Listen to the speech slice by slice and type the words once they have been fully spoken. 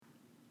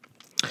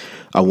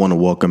I want to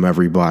welcome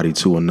everybody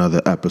to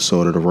another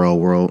episode of The Real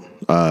World.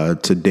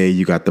 Today,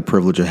 you got the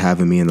privilege of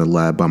having me in the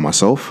lab by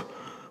myself,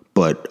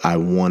 but I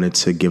wanted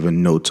to give a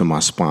note to my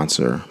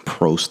sponsor,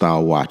 Pro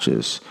Style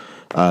Watches.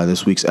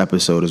 This week's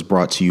episode is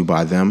brought to you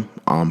by them.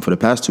 For the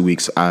past 2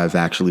 weeks, I've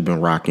actually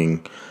been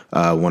rocking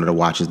one of the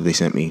watches that they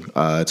sent me.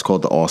 It's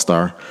called the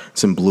All-Star.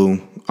 It's in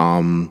blue.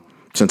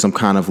 Since I'm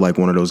kind of like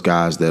one of those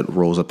guys that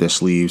rolls up their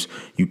sleeves,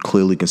 you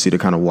clearly can see the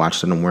kind of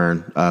watch that I'm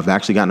wearing. I've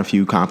actually gotten a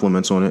few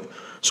compliments on it.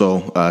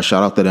 So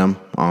shout out to them.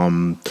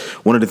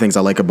 One of the things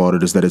I like about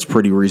it is that it's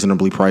pretty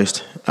reasonably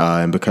priced.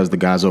 And because the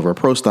guys over at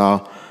Pro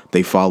Style,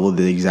 they follow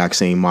the exact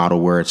same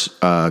model where it's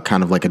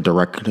kind of like a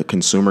direct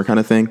consumer kind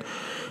of thing.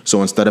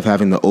 So instead of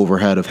having the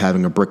overhead of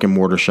having a brick and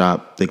mortar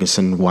shop, they can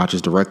send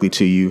watches directly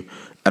to you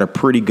at a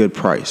pretty good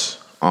price.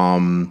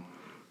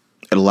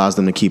 It allows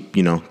them to keep,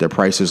 their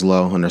prices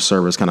low and their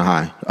service kind of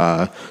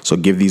high. So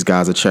give these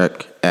guys a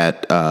check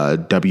at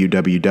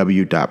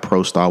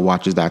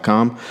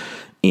www.prostylewatches.com.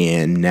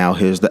 And now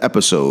here's the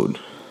episode.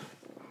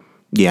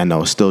 Yeah,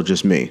 no, it's still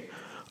just me.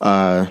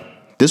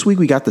 This week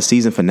we got the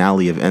season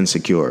finale of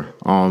Insecure.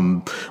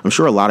 I'm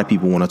sure a lot of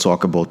people want to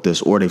talk about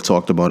this, or they've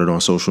talked about it on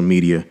social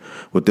media.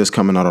 With this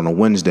coming out on a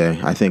Wednesday,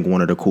 I think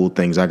one of the cool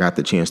things I got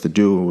the chance to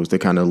do was to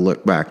kind of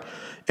look back,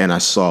 and I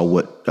saw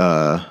what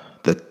the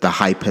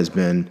hype has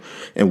been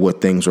and what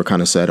things were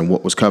kind of said and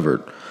what was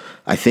covered.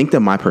 I think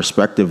that my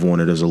perspective on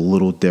it is a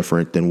little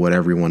different than what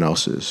everyone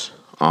else's.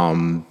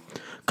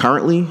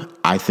 Currently,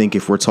 I think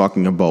if we're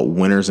talking about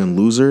winners and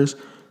losers,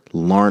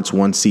 Lawrence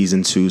won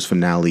season 2's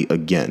finale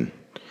again.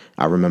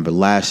 I remember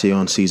last year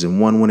on season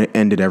 1 when it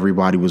ended,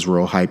 everybody was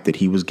real hyped that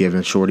he was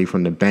giving Shorty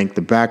from the bank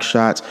the back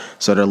shots.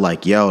 So they're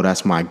like, yo,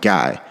 that's my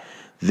guy.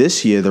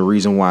 This year, the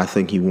reason why I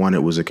think he won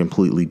it was a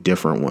completely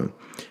different one.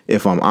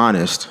 If I'm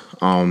honest,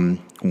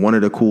 one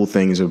of the cool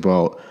things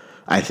about,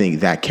 I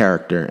think, that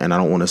character, and I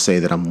don't want to say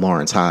that I'm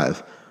Lawrence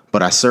Hive,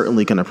 but I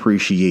certainly can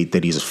appreciate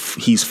that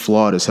he's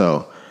flawed as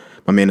hell.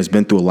 My man has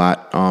been through a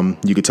lot.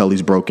 You could tell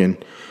he's broken.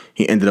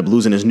 He ended up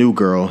losing his new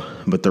girl.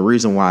 But the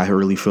reason why I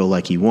really feel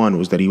like he won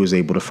was that he was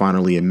able to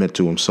finally admit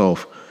to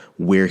himself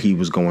where he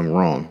was going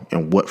wrong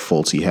and what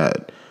faults he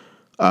had.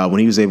 When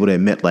he was able to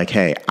admit, like,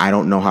 hey, I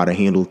don't know how to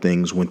handle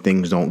things when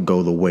things don't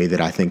go the way that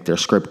I think they're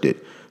scripted.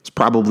 It's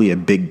probably a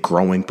big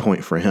growing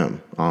point for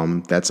him.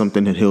 That's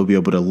something that he'll be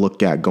able to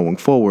look at going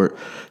forward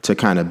to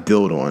kind of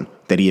build on,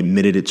 that he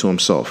admitted it to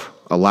himself.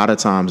 A lot of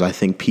times I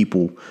think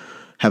people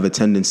have a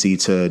tendency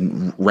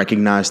to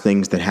recognize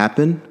things that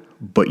happen,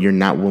 but you're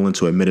not willing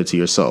to admit it to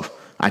yourself.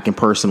 I can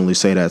personally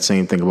say that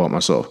same thing about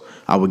myself.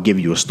 I would give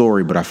you a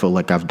story, but I feel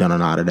like I've done a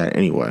lot of that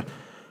anyway.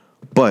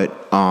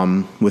 But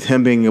with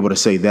him being able to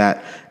say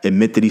that,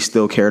 admit that he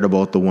still cared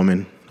about the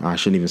woman. I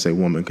shouldn't even say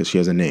woman because she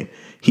has a name.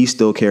 He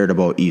still cared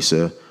about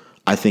Issa.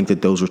 I think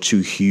that those were two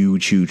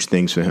huge, huge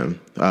things for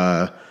him.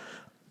 I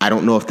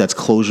don't know if that's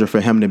closure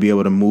for him to be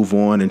able to move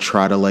on and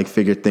try to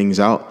figure things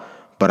out.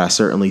 But I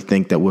certainly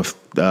think that with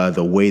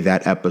the way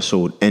that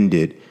episode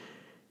ended,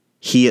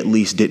 he at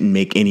least didn't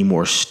make any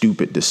more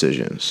stupid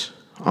decisions.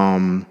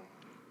 That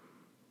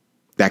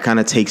kind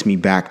of takes me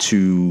back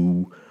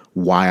to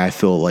why I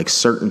feel like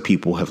certain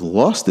people have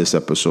lost this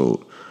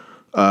episode.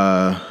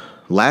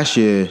 Last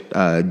year,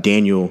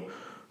 Daniel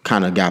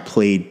kind of got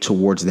played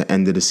towards the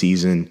end of the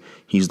season.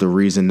 He's the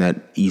reason that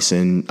Issa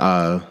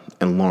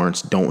and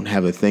Lawrence don't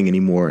have a thing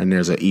anymore. And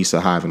there's a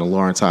Issa Hive and a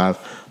Lawrence Hive.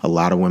 A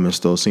lot of women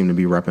still seem to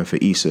be repping for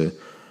Issa.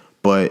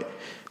 But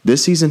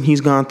this season,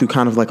 he's gone through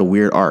kind of like a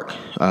weird arc.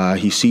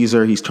 He sees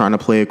her. He's trying to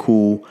play it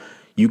cool.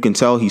 You can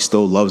tell he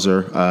still loves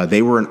her.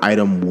 They were an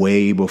item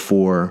way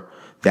before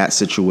that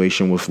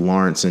situation with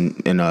Lawrence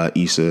and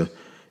Issa.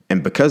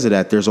 And because of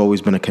that, there's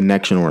always been a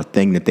connection or a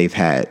thing that they've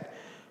had.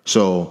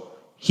 So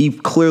he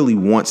clearly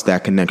wants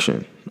that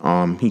connection.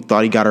 He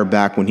thought he got her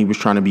back when he was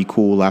trying to be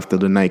cool after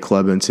the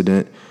nightclub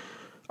incident.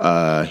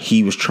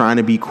 He was trying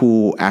to be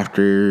cool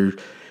after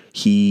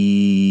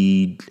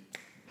he,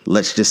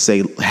 let's just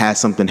say, had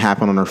something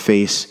happen on her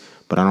face,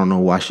 but I don't know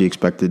why she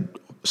expected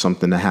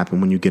something to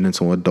happen. When you get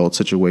into adult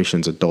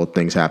situations, adult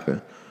things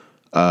happen.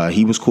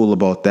 He was cool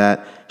about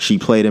that. She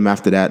played him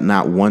after that,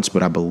 not once,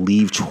 but I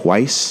believe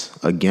twice,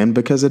 again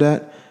because of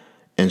that.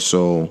 And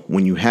so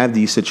when you have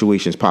these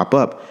situations pop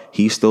up,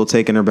 he's still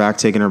taking her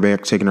back.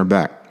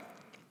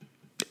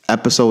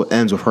 Episode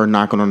ends with her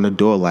knocking on the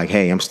door like,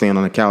 hey, I'm staying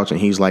on the couch. And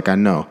he's like, I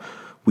know.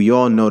 We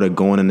all know that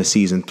going into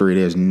season 3,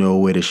 there's no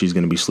way that she's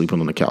going to be sleeping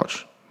on the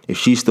couch. If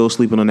she's still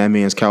sleeping on that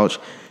man's couch,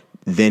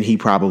 then he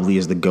probably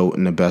is the GOAT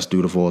and the best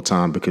dude of all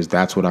time, because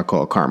that's what I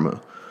call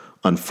karma.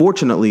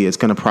 Unfortunately, it's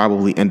going to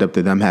probably end up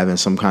to them having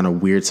some kind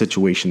of weird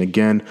situation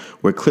again,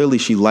 where clearly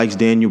she likes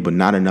Daniel, but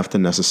not enough to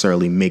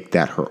necessarily make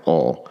that her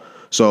all.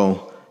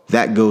 So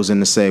that goes in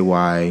to say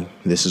why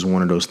this is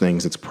one of those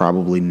things that's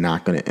probably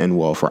not going to end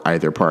well for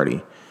either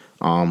party.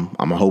 I'm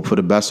going to hope for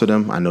the best for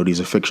them. I know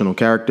these are fictional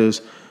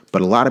characters,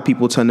 but a lot of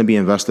people tend to be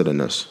invested in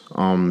this.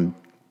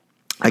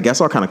 I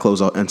guess I'll kind of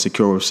close out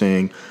Insecure with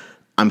saying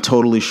I'm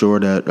totally sure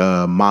that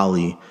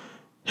Molly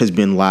has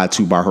been lied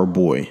to by her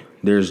boy.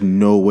 There's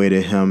no way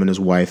that him and his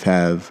wife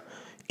have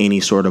any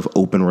sort of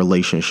open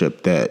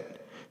relationship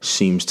that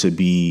seems to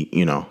be,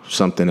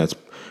 something that's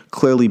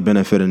clearly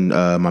benefiting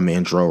my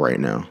man Dro right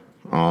now.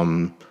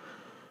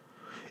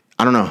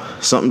 I don't know.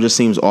 Something just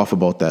seems off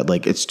about that.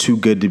 Like, it's too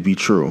good to be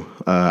true.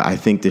 I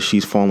think that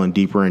she's falling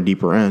deeper and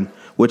deeper in,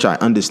 which I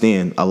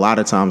understand. A lot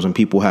of times when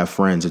people have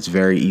friends, it's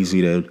very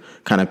easy to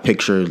kind of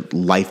picture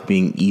life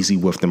being easy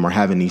with them or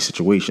having these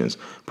situations.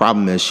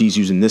 Problem is, she's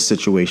using this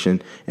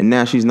situation, and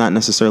now she's not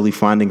necessarily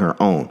finding her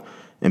own.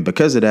 And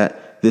because of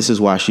that, this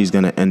is why she's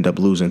going to end up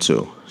losing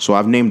too. So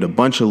I've named a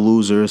bunch of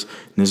losers,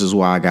 and this is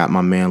why I got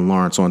my man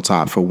Lawrence on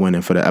top for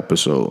winning for the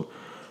episode.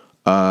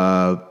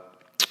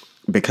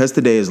 Because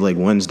today is like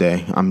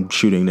Wednesday, I'm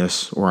shooting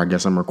this, or I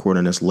guess I'm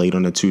recording this late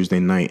on a Tuesday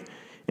night,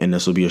 and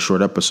this will be a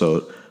short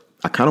episode.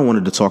 I kind of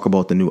wanted to talk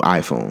about the new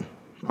iPhone.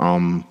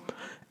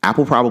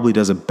 Apple probably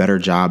does a better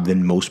job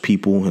than most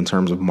people in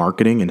terms of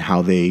marketing and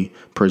how they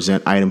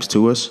present items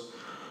to us.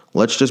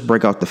 Let's just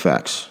break out the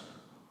facts.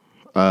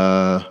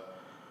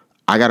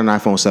 I got an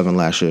iPhone 7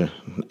 last year.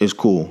 It's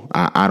cool.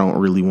 I don't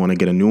really want to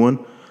get a new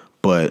one,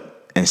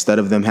 but instead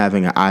of them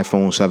having an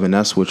iPhone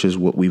 7S, which is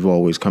what we've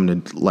always come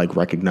to like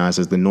recognize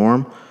as the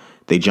norm,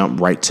 they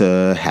jumped right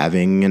to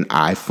having an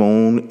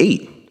iPhone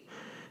 8.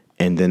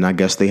 And then I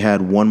guess they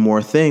had one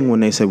more thing when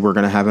they said we're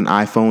going to have an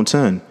iPhone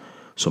 10.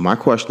 So my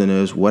question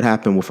is, what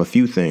happened with a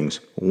few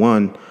things?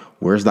 One,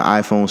 where's the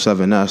iPhone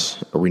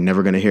 7S? Are we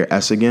never going to hear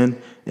S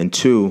again? And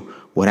two,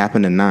 what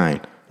happened to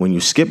 9? When you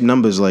skip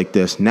numbers like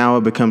this, now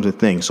it becomes a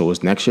thing. So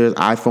is next year's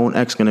iPhone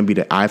X going to be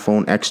the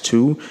iPhone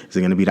X2? Is it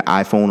going to be the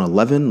iPhone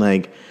 11?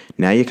 Like,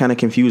 now you're kind of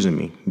confusing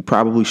me. You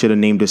probably should have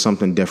named it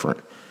something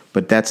different,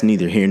 but that's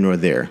neither here nor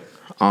there.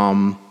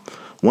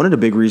 One of the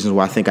big reasons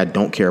why I think I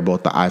don't care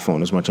about the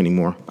iPhone as much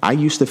anymore, I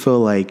used to feel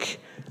like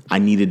I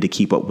needed to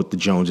keep up with the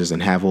Joneses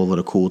and have all of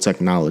the cool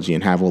technology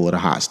and have all of the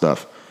hot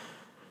stuff.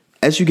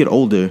 As you get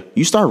older,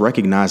 you start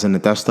recognizing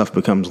that stuff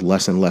becomes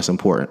less and less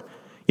important.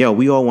 Yo,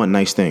 we all want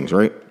nice things,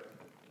 right?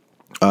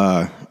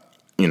 I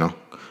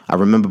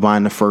remember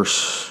buying the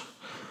first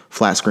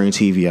flat screen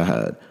TV I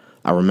had.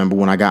 I remember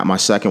when I got my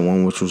second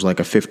one, which was like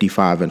a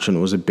 55-inch, and it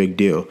was a big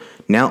deal.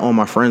 Now all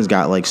my friends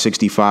got like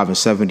 65 and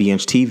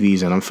 70-inch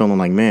TVs, and I'm feeling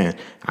like, man,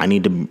 I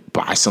need to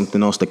buy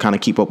something else to kind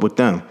of keep up with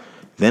them.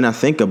 Then I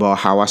think about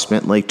how I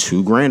spent like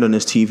 $2,000 on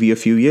this TV a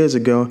few years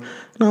ago, and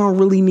I don't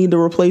really need to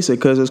replace it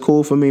because it's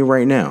cool for me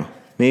right now.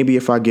 Maybe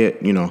if I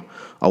get,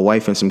 a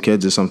wife and some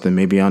kids or something,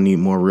 maybe I'll need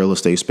more real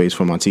estate space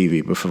for my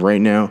TV. But for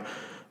right now,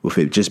 with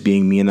it just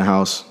being me in the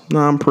house,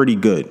 I'm pretty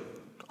good.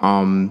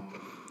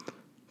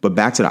 But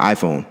back to the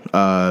iPhone.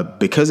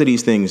 Because of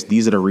these things,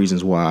 these are the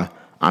reasons why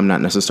I'm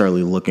not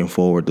necessarily looking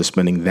forward to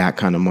spending that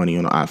kind of money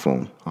on an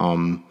iPhone.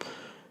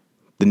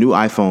 The new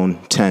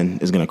iPhone 10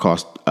 is going to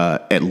cost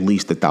at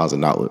least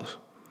 $1,000.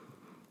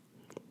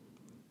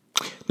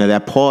 Now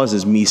that pause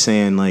is me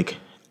saying, like,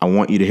 I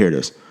want you to hear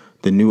this.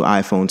 The new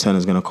iPhone 10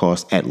 is going to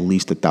cost at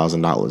least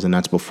 $1,000, and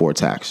that's before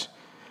tax.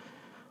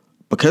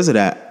 Because of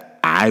that,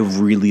 I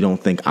really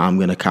don't think I'm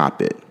going to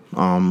cop it.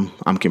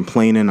 I'm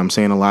complaining. I'm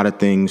saying a lot of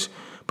things.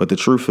 But the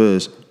truth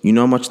is, you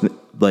know how much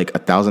like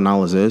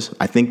 $1,000 is?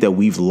 I think that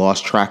we've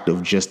lost track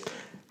of just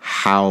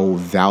how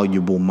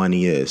valuable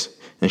money is.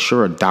 And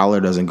sure,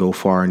 $1 doesn't go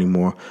far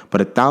anymore.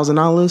 But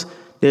 $1,000,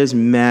 there's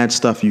mad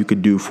stuff you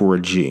could do for a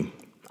G.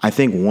 I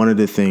think one of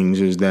the things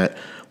is that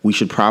we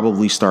should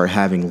probably start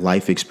having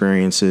life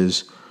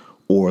experiences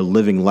or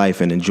living life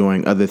and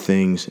enjoying other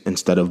things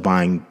instead of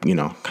buying,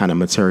 kind of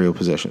material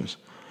possessions.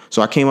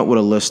 So I came up with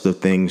a list of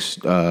things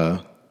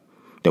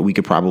that we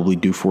could probably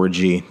do for a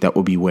G that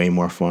would be way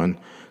more fun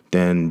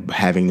than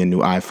having the new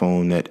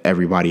iPhone that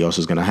everybody else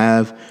is going to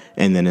have.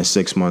 And then in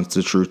 6 months,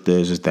 the truth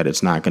is that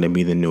it's not going to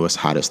be the newest,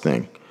 hottest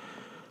thing.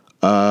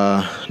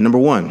 Number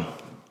one,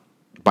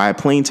 buy a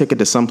plane ticket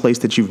to someplace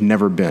that you've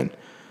never been.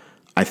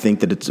 I think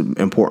that it's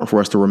important for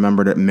us to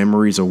remember that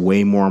memories are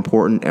way more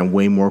important and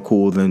way more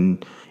cool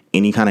than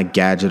any kind of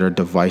gadget or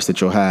device that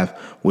you'll have,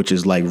 which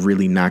is like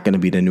really not going to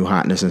be the new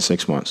hotness in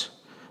 6 months.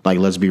 Like,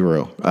 let's be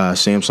real.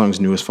 Samsung's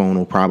newest phone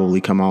will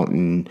probably come out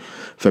in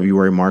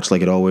February, March,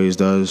 like it always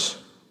does.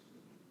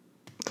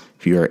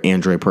 If you're an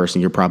Android person,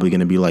 you're probably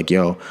going to be like,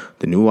 yo,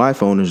 the new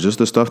iPhone is just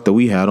the stuff that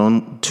we had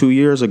on 2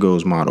 years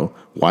ago's model.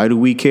 Why do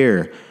we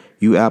care?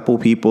 You Apple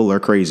people are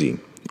crazy.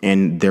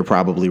 And they're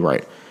probably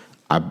right.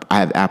 I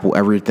have Apple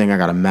everything. I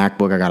got a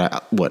MacBook. I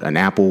got an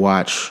Apple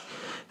Watch,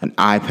 an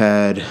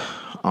iPad.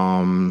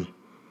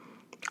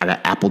 I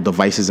got Apple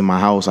devices in my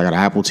house. I got an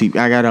Apple TV.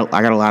 I got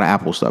a lot of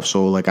Apple stuff.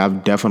 So like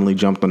I've definitely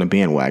jumped on the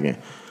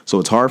bandwagon. So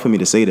it's hard for me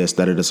to say this,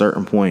 that at a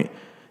certain point,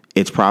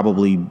 it's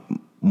probably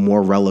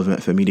more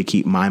relevant for me to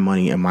keep my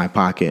money in my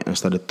pocket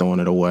instead of throwing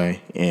it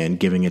away and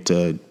giving it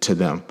to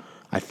them.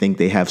 I think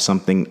they have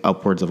something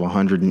upwards of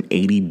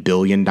 $180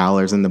 billion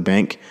in the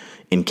bank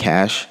in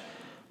cash.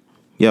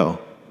 Yo,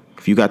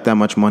 if you got that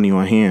much money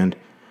on hand,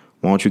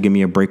 why don't you give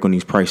me a break on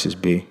these prices,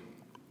 B?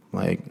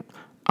 Like,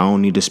 I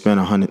don't need to spend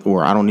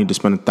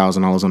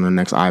 $1,000 on the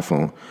next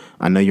iPhone.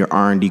 I know your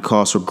R&D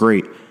costs are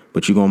great,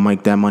 but you're going to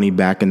make that money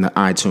back in the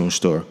iTunes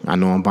store. I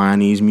know I'm buying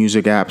these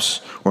music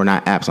apps, or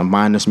not apps. I'm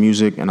buying this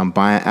music and I'm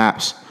buying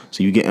apps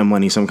So you getting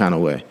money some kind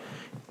of way.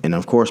 And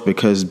of course,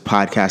 because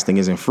podcasting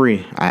isn't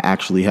free, I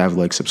actually have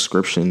like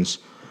subscriptions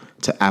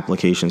to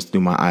applications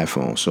through my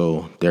iPhone.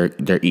 So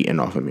they're eating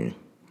off of me.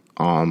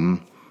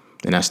 And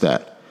that's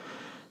that.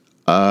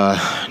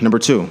 Number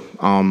 2,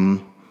 why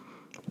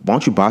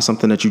don't you buy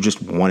something that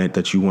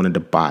you wanted to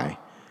buy?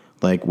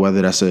 Like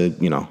whether that's a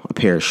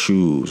pair of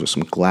shoes or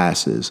some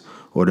glasses,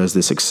 or there's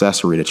this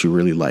accessory that you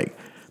really like.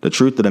 The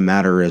truth of the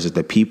matter is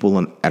that people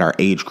at our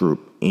age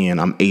group, and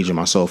I'm aging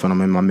myself and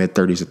I'm in my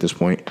mid-30s at this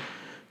point,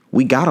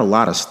 we got a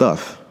lot of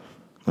stuff.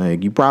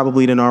 Like you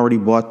probably done already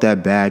bought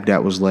that bag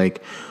that was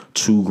like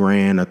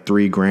 $2,000 or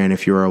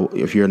 $3,000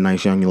 if you're a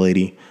nice young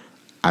lady.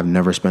 I've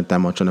never spent that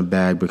much on a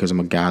bag because I'm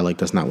a guy. Like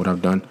that's not what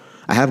I've done.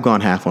 I have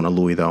gone half on a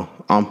Louis though.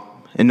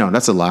 And no,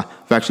 that's a lie.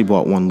 I've actually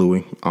bought one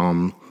Louis.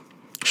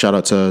 Shout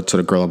out to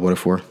the girl I bought it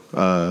for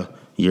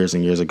years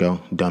and years ago.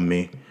 Dumb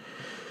me.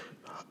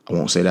 I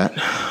won't say that.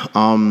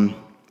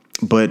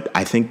 But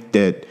I think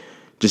that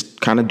just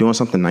kind of doing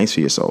something nice for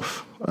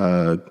yourself.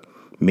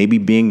 Maybe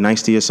being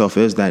nice to yourself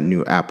is that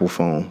new Apple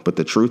phone. But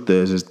the truth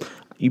is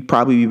you'd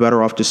probably be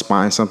better off just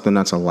buying something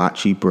that's a lot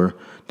cheaper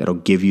that'll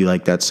give you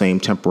like that same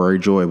temporary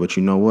joy. But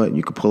you know what?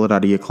 You could pull it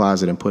out of your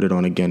closet and put it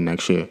on again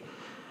next year.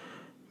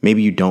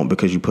 Maybe you don't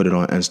because you put it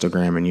on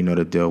Instagram and you know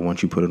the deal.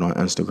 Once you put it on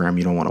Instagram,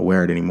 you don't want to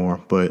wear it anymore.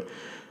 But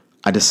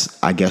I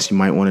guess you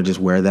might want to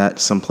just wear that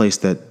someplace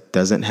that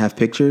doesn't have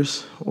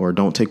pictures or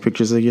don't take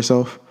pictures of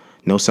yourself.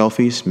 No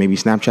selfies, maybe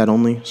Snapchat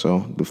only.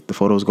 So the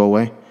photos go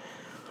away.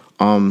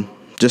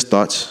 Just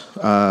thoughts.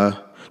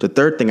 The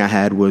third thing I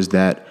had was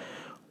that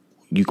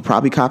you could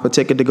probably cop a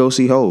ticket to go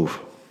see Hove.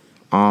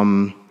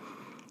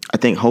 I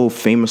think Hove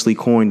famously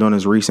coined on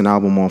his recent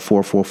album on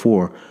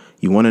 444,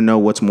 you want to know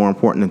what's more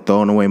important than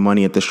throwing away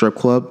money at the strip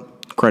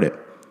club? Credit.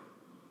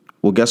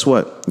 Well, guess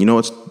what? You know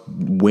what's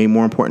way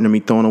more important than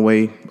me throwing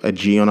away a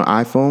G on an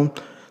iPhone?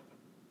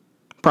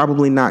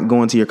 Probably not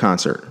going to your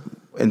concert.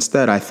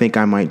 Instead, I think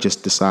I might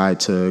just decide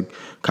to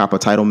cop a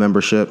Tidal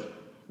membership,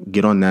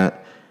 get on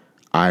that.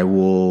 I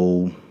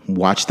will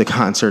watch the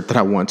concert that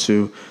I want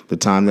to, the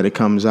time that it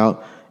comes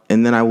out,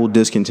 and then I will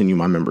discontinue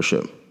my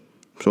membership.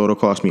 So it'll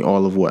cost me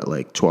all of what,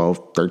 like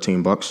 $12,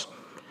 $13?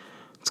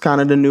 It's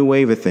kind of the new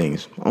wave of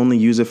things. Only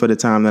use it for the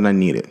time that I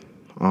need it.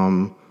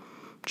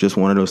 Just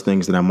one of those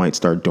things that I might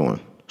start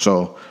doing.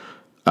 So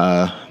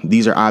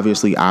these are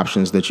obviously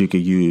options that you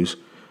could use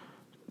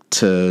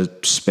to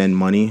spend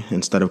money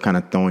instead of kind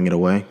of throwing it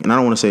away. And I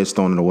don't want to say it's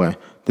throwing it away.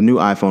 The new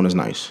iPhone is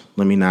nice.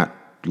 Let me not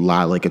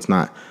lie like it's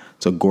not.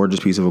 It's a gorgeous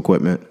piece of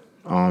equipment.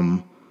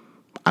 I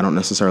don't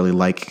necessarily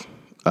like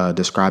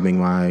describing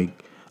my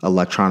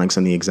electronics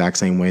in the exact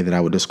same way that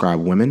I would describe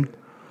women.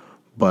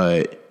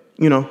 But,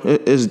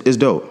 it's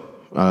dope.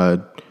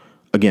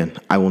 Again,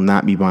 I will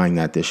not be buying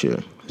that this year.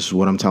 This is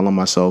what I'm telling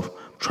myself,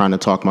 trying to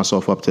talk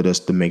myself up to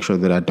this to make sure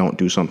that I don't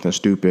do something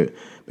stupid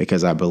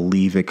because I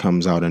believe it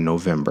comes out in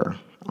November.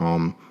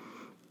 And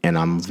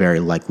I'm very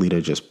likely to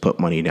just put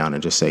money down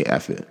and just say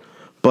F it.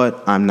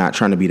 But I'm not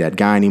trying to be that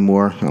guy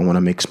anymore. I want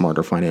to make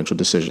smarter financial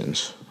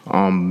decisions.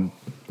 On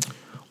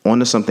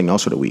to something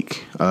else for the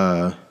week.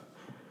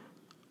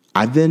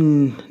 I've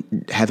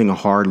been having a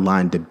hard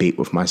line debate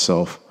with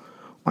myself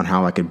on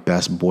how I could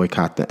best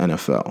boycott the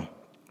NFL.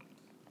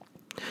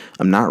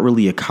 I'm not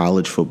really a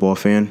college football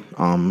fan.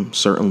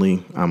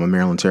 Certainly, I'm a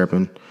Maryland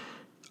Terrapin.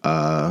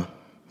 We're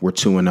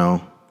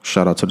 2-0.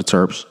 Shout out to the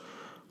Terps.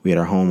 We had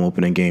our home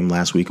opening game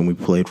last week, and we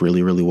played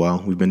really, really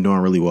well. We've been doing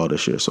really well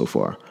this year so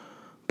far.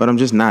 But I'm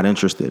just not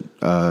interested.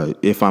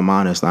 If I'm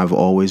honest, I've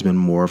always been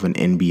more of an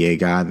NBA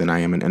guy than I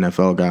am an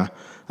NFL guy.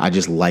 I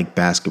just like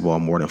basketball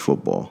more than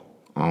football.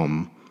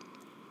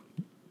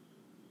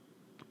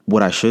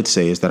 What I should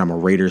say is that I'm a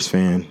Raiders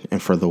fan,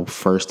 and for the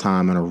first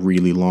time in a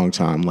really long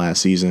time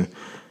last season,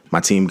 my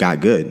team got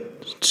good.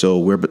 So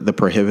we're the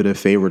prohibitive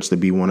favorites to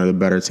be one of the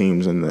better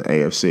teams in the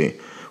AFC,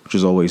 which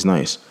is always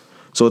nice.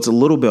 So it's a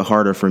little bit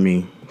harder for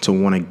me to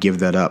want to give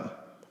that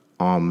up.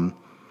 And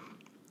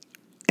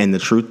the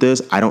truth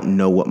is, I don't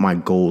know what my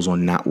goals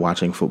on not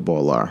watching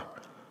football are.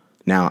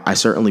 Now, I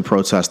certainly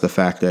protest the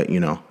fact that,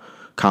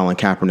 Colin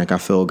Kaepernick, I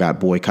feel, got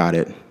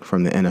boycotted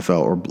from the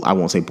NFL, or I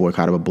won't say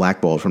boycotted, but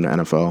blackballed from the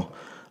NFL.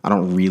 I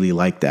don't really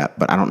like that,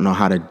 but I don't know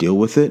how to deal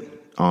with it,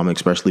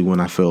 especially when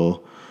I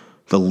feel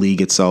the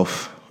league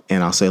itself,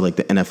 and I'll say like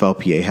the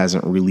NFLPA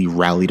hasn't really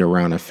rallied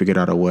around and figured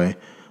out a way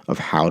of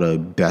how to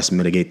best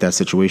mitigate that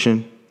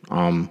situation.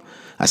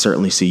 I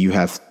certainly see you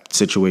have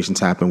situations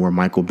happen where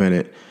Michael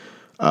Bennett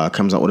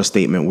comes out with a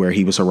statement where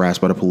he was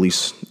harassed by the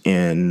police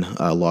in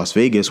Las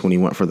Vegas when he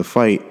went for the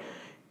fight.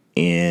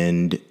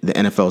 And the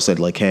NFL said,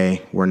 like,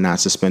 hey, we're not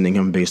suspending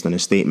him based on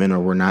his statement, or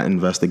we're not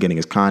investigating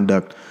his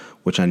conduct,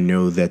 which I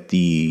know that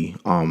the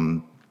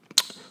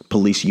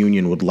police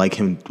union would like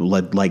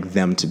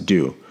them to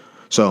do.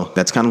 So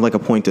that's kind of like a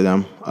point to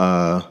them.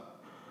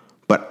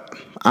 But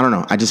I don't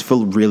know. I just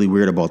feel really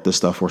weird about this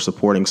stuff. We're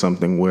supporting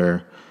something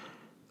where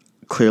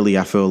clearly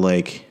I feel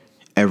like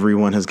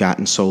everyone has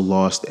gotten so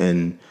lost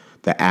in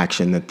the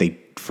action that they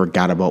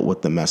forgot about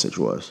what the message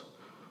was.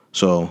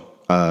 So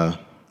I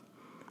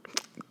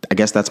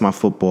guess that's my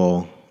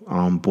football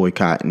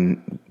boycott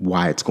and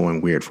why it's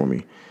going weird for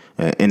me.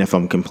 And if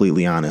I'm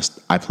completely honest,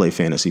 I play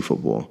fantasy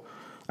football.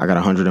 I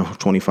got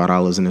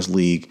 $125 in this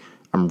league.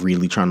 I'm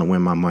really trying to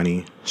win my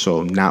money.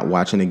 So not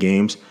watching the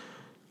games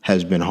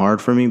has been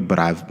hard for me, but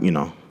I've,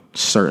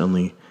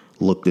 certainly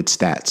looked at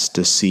stats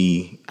to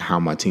see how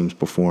my team's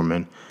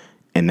performing.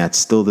 And that's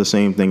still the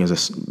same thing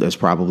as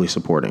probably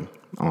supporting.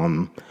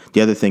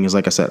 The other thing is,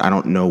 like I said, I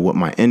don't know what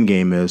my end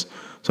game is.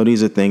 So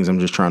these are things I'm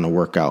just trying to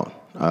work out.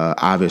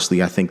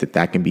 Obviously, I think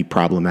that can be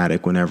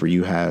problematic whenever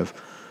you have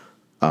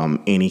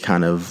any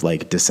kind of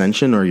like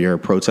dissension or you're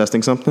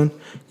protesting something.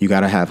 You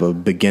got to have a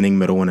beginning,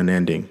 middle, and an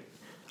ending.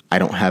 I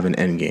don't have an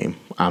end game.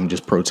 I'm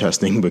just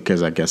protesting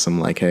because I guess I'm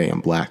like, hey,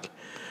 I'm black.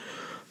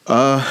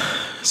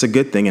 It's a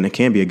good thing, and it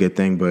can be a good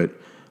thing, but I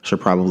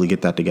should probably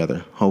get that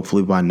together.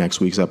 Hopefully by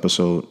next week's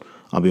episode,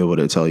 I'll be able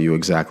to tell you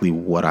exactly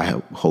what I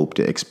hope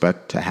to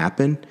expect to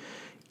happen,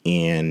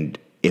 and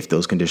if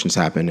those conditions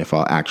happen, if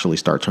I'll actually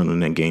start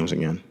turning in games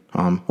again.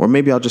 Or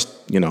maybe I'll just,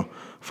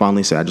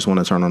 finally say I just want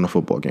to turn on a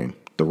football game.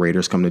 The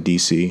Raiders come to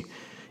DC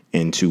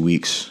in 2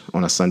 weeks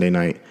on a Sunday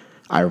night.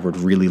 I would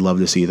really love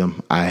to see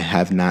them. I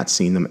have not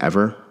seen them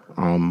ever.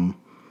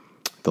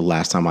 The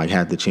last time I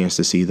had the chance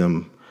to see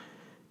them,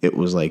 it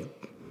was like,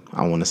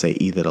 I want to say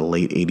either the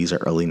late 80s or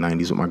early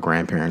 90s with my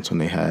grandparents when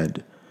they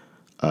had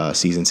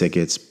season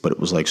tickets, but it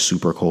was like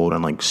super cold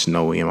and like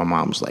snowy, and my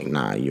mom was like,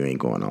 nah, you ain't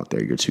going out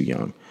there, you're too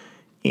young.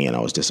 And I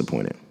was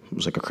disappointed. It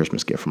was like a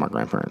Christmas gift from my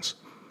grandparents,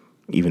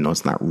 even though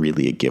it's not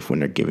really a gift when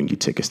they're giving you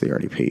tickets they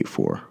already paid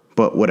for,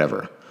 but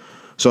whatever.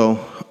 So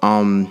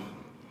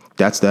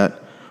that's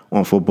that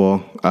on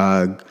football.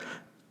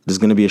 There's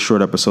going to be a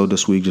short episode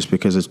this week just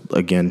because it's,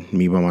 again,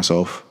 me by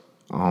myself.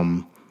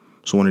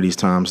 So one of these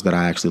times that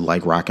I actually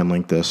like rocking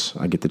like this,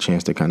 I get the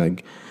chance to kind of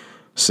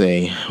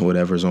say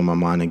whatever's on my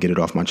mind and get it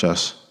off my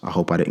chest. I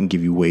hope I didn't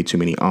give you way too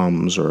many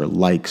ums or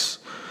likes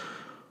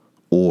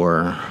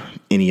or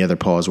any other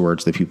pause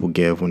words that people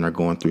give when they're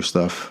going through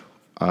stuff.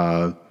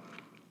 This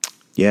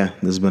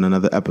has been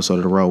another episode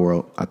of The Real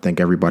World. I thank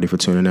everybody for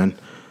tuning in.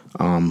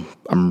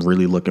 I'm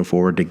really looking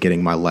forward to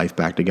getting my life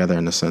back together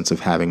in the sense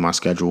of having my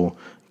schedule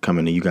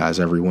coming to you guys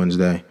every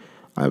Wednesday.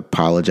 I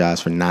apologize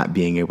for not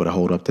being able to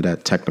hold up to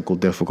that technical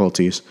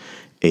difficulties,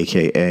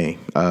 aka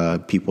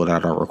people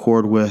that I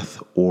record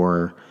with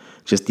or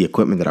just the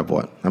equipment that I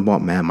bought. I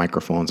bought mad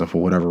microphones, and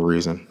for whatever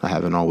reason, I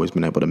haven't always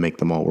been able to make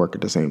them all work at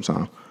the same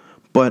time.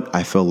 But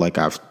I feel like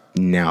I've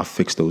now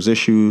fixed those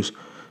issues,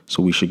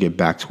 so we should get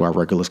back to our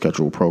regular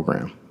scheduled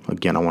program.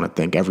 Again, I want to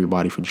thank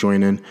everybody for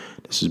joining.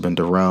 This has been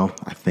Darrell.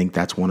 I think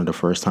that's one of the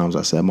first times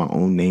I said my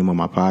own name on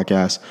my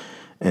podcast.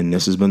 And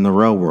this has been The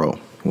Real World.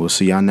 We'll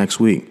see y'all next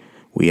week.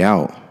 We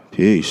out.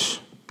 Peace.